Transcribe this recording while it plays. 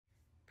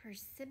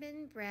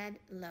Persimmon bread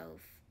loaf.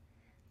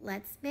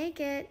 Let's make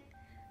it.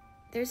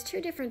 There's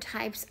two different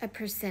types of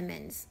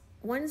persimmons.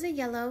 One's a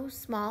yellow,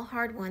 small,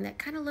 hard one that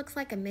kind of looks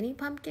like a mini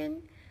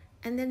pumpkin.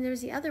 And then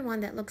there's the other one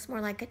that looks more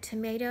like a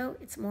tomato.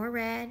 It's more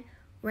red,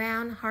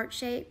 round, heart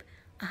shape,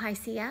 a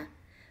Hyacea.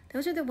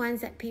 Those are the ones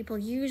that people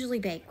usually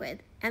bake with.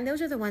 And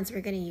those are the ones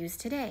we're going to use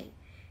today.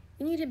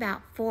 You need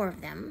about 4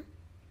 of them.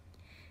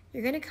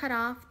 You're going to cut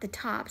off the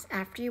tops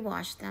after you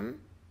wash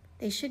them.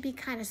 They should be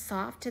kind of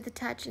soft to the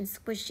touch and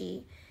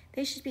squishy.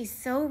 They should be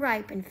so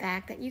ripe, in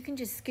fact, that you can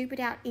just scoop it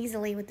out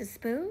easily with a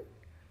spoon,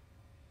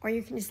 or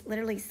you can just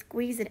literally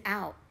squeeze it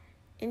out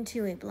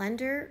into a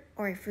blender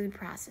or a food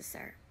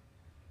processor.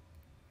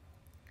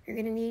 You're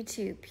going to need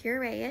to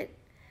puree it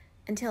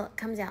until it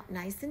comes out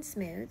nice and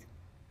smooth.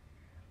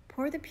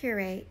 Pour the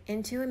puree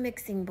into a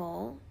mixing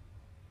bowl.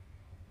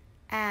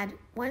 Add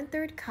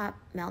 1/3 cup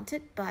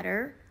melted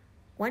butter,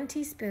 1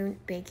 teaspoon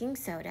baking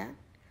soda,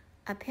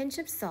 a pinch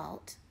of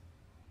salt,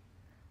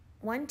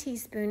 1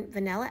 teaspoon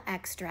vanilla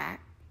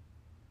extract,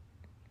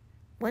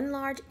 1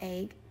 large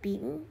egg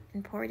beaten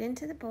and poured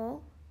into the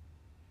bowl,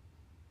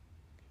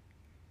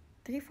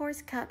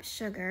 3/4 cup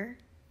sugar,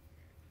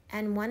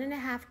 and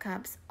 1½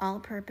 cups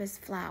all-purpose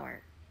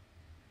flour.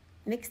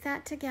 Mix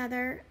that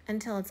together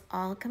until it's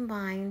all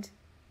combined.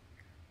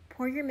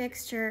 Pour your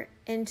mixture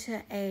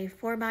into a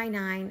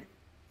 4x9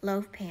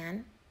 loaf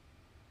pan.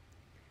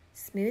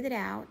 Smooth it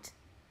out.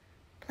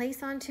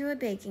 Place onto a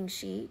baking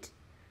sheet.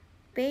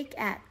 Bake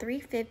at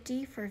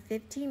 350 for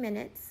 50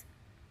 minutes.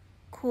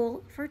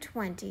 Cool for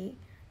 20.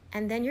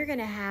 And then you're going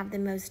to have the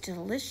most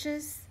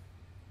delicious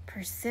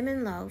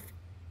persimmon loaf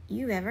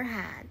you've ever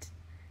had.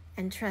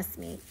 And trust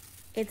me,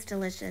 it's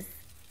delicious.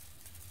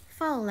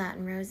 Follow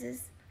Latin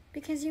Roses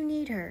because you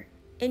need her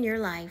in your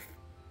life.